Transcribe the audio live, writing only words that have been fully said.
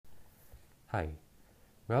Hi,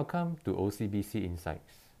 welcome to OCBC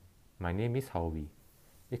Insights. My name is Howie,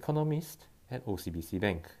 economist at OCBC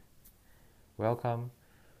Bank. Welcome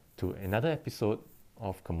to another episode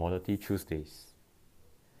of Commodity Tuesdays.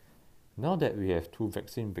 Now that we have two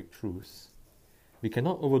vaccine breakthroughs, we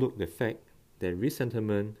cannot overlook the fact that risk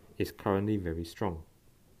sentiment is currently very strong.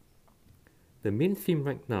 The main theme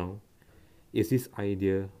right now is this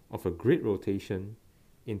idea of a great rotation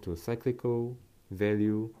into cyclical,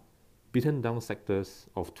 value, beaten down sectors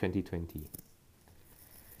of 2020.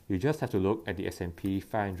 You just have to look at the S&P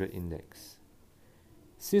 500 index.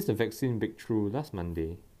 Since the vaccine breakthrough last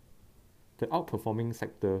Monday, the outperforming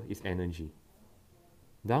sector is energy,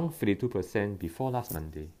 down 32% before last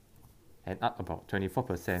Monday, and up about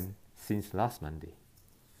 24% since last Monday.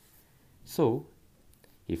 So,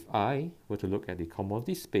 if I were to look at the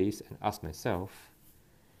commodity space and ask myself,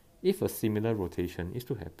 if a similar rotation is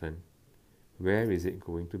to happen, where is it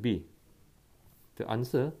going to be? The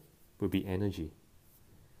answer would be energy.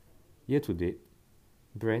 Year to date,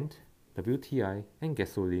 Brent, WTI, and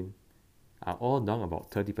gasoline are all down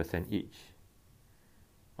about 30% each.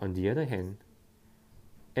 On the other hand,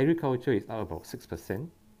 agriculture is up about 6%,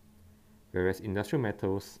 whereas industrial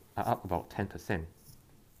metals are up about 10%.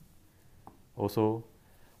 Also,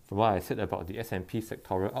 from what I said about the S&P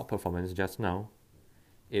sectoral outperformance just now,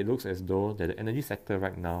 it looks as though that the energy sector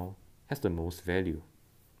right now has the most value.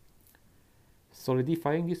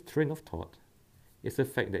 Solidifying this train of thought is the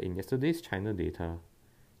fact that in yesterday's China data,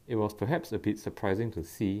 it was perhaps a bit surprising to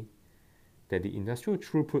see that the industrial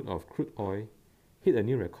throughput of crude oil hit a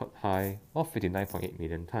new record high of 59.8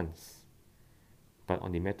 million tons. But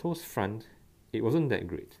on the metals front, it wasn't that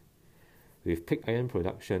great, with pig iron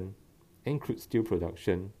production and crude steel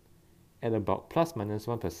production at about plus minus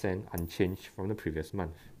 1% unchanged from the previous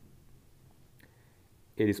month.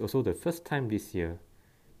 It is also the first time this year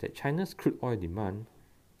that China's crude oil demand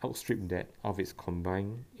outstripped that of its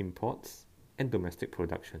combined imports and domestic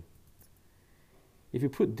production. If you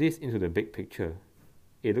put this into the big picture,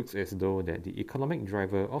 it looks as though that the economic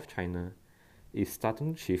driver of China is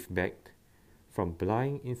starting to shift back from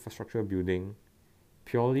blind infrastructure building,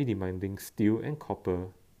 purely demanding steel and copper,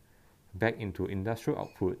 back into industrial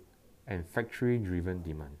output and factory-driven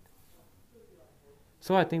demand.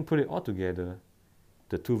 So I think put it all together,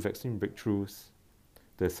 the two vaccine breakthroughs,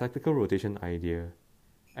 the cyclical rotation idea,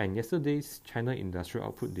 and yesterday's China industrial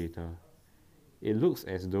output data, it looks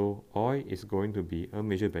as though oil is going to be a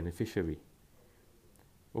major beneficiary.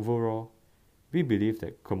 Overall, we believe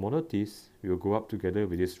that commodities will go up together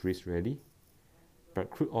with this risk rally,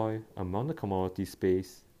 but crude oil among the commodity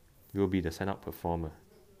space will be the standout performer.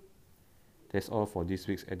 That's all for this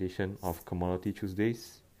week's edition of Commodity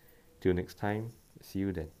Tuesdays. Till next time, see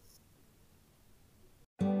you then.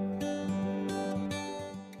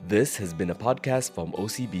 This has been a podcast from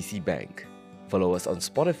OCBC Bank. Follow us on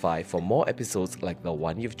Spotify for more episodes like the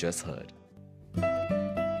one you've just heard.